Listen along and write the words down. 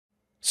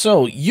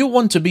So, you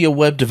want to be a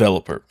web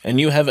developer, and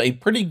you have a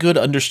pretty good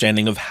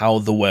understanding of how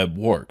the web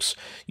works.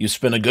 You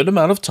spend a good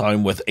amount of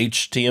time with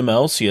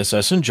HTML,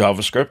 CSS, and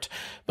JavaScript,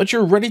 but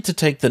you're ready to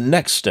take the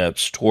next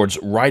steps towards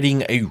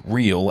writing a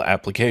real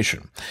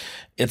application.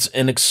 It's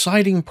an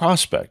exciting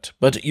prospect,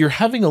 but you're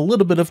having a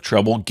little bit of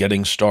trouble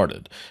getting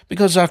started,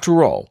 because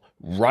after all,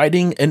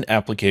 writing an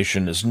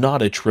application is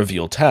not a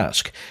trivial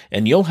task,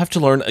 and you'll have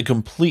to learn a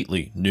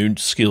completely new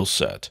skill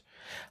set.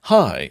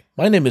 Hi,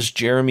 my name is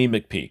Jeremy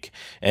McPeak,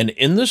 and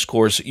in this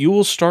course you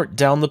will start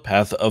down the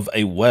path of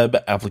a web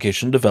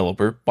application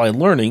developer by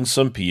learning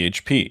some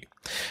PHP.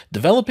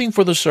 Developing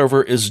for the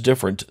server is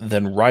different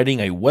than writing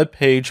a web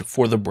page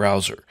for the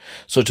browser.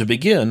 So to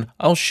begin,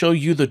 I'll show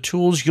you the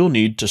tools you'll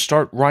need to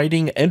start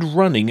writing and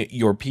running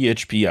your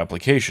PHP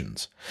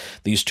applications.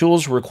 These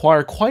tools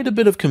require quite a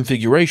bit of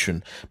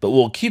configuration, but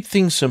we'll keep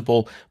things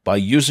simple by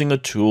using a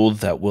tool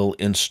that will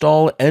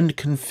install and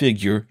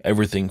configure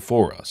everything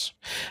for us.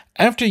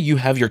 After you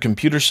have your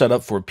computer set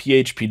up for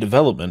PHP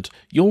development,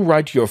 you'll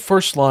write your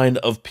first line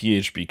of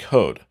PHP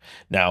code.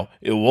 Now,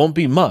 it won't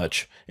be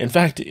much. In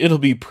fact, it'll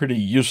be pretty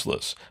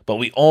useless, but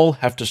we all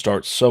have to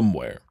start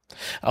somewhere.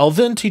 I'll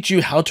then teach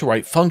you how to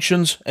write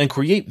functions and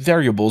create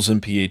variables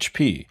in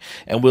PHP,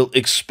 and we'll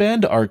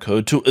expand our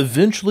code to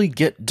eventually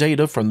get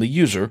data from the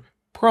user,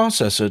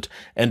 process it,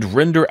 and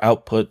render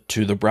output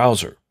to the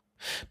browser.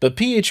 But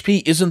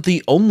PHP isn't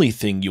the only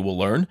thing you will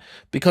learn,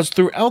 because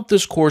throughout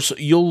this course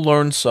you'll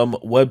learn some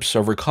web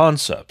server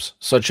concepts,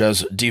 such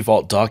as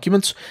default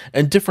documents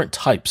and different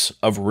types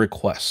of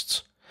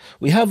requests.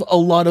 We have a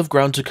lot of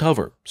ground to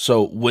cover,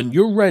 so when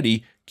you're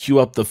ready, cue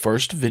up the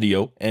first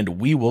video and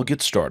we will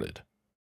get started.